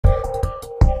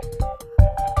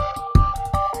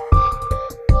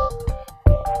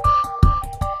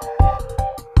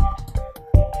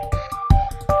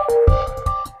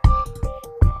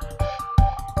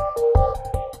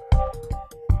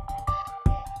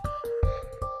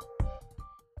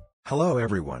Hello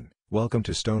everyone, welcome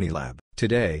to StonyLab.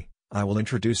 Today, I will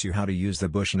introduce you how to use the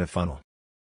Büchner funnel.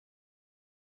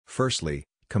 Firstly,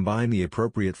 combine the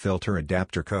appropriate filter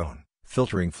adapter cone,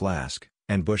 filtering flask,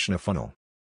 and Büchner funnel.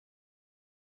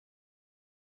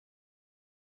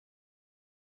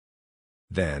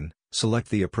 Then, select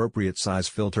the appropriate size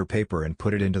filter paper and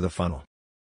put it into the funnel.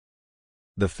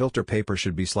 The filter paper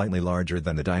should be slightly larger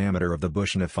than the diameter of the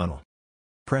Büchner funnel.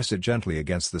 Press it gently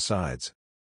against the sides.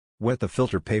 Wet the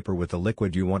filter paper with the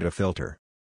liquid you want to filter.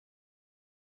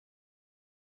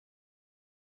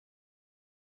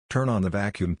 Turn on the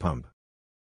vacuum pump.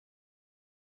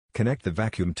 Connect the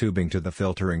vacuum tubing to the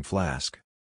filtering flask.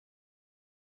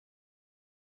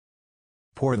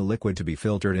 Pour the liquid to be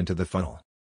filtered into the funnel.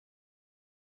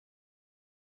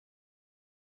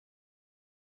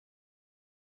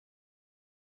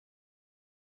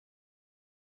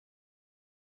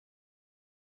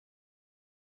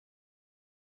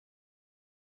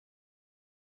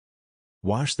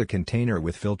 Wash the container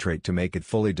with filtrate to make it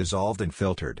fully dissolved and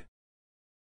filtered.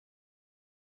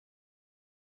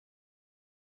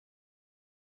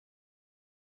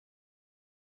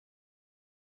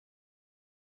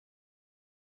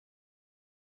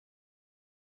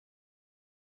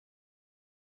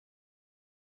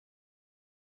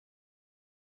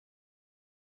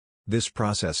 This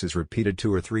process is repeated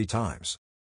 2 or 3 times.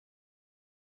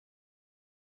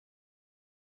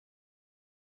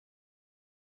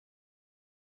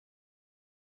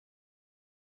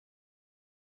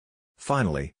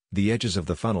 Finally, the edges of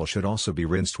the funnel should also be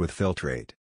rinsed with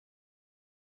filtrate.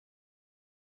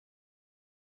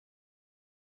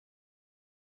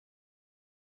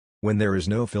 When there is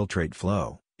no filtrate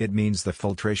flow, it means the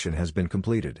filtration has been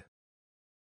completed.